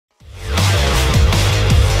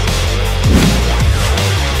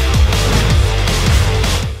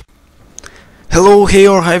Hello, hey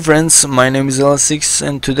or hi friends, my name is L6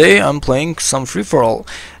 and today I'm playing some free-for-all.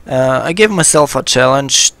 I gave myself a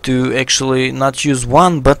challenge to actually not use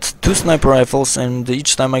one but two sniper rifles, and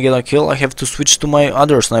each time I get a kill I have to switch to my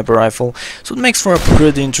other sniper rifle. So it makes for a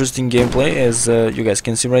pretty interesting gameplay, as you guys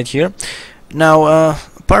can see right here. Now,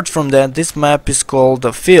 apart from that, this map is called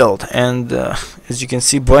the Field, and as you can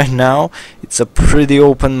see by now, it's a pretty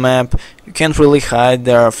open map. You can't really hide,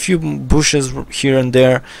 there are a few bushes here and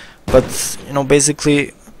there. But you know,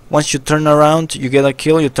 basically, once you turn around, you get a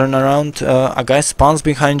kill, you turn around, a guy spawns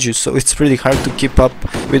behind you, so it's pretty hard to keep up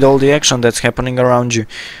with all the action that's happening around you.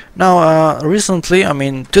 Now, recently, I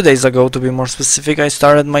mean 2 days ago to be more specific, I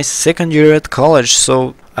started my second year at college,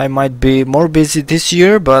 so I might be more busy this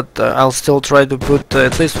year, but I'll still try to put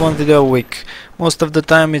at least one video a week. Most of the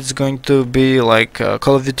time it's going to be like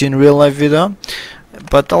Call of Duty in real life video.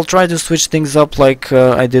 But I'll try to switch things up like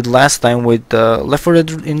I did last time with Left 4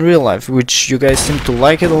 Dead in real life, which you guys seem to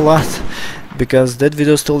like it a lot, because that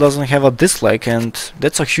video still doesn't have a dislike, and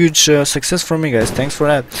that's a huge success for me, guys. Thanks for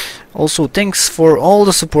that. Also, thanks for all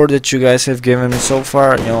the support that you guys have given me so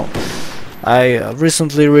far. You know, I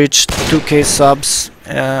recently reached 2k subs,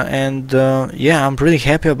 and yeah, I'm pretty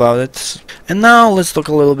happy about it. And now let's talk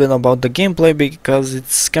a little bit about the gameplay, because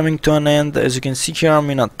it's coming to an end. As you can see here, I'm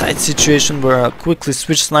in a tight situation where I quickly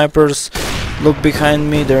switch snipers. Look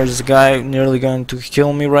behind me, there's a guy nearly going to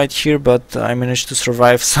kill me right here, but I managed to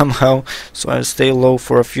survive somehow, so I stay low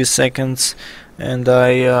for a few seconds, and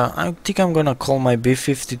I think I'm gonna call my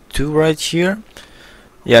B-52 right here.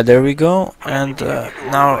 Yeah, there we go. And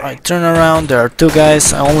now I turn around, there are two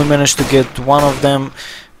guys. I only managed to get one of them.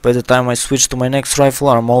 By the time I switch to my next rifle,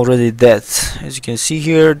 I'm already dead. As you can see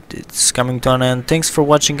here, it's coming to an end. Thanks for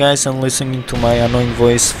watching, guys, and listening to my annoying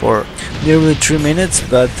voice for nearly 3 minutes,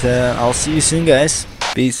 but I'll see you soon, guys.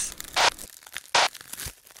 Peace.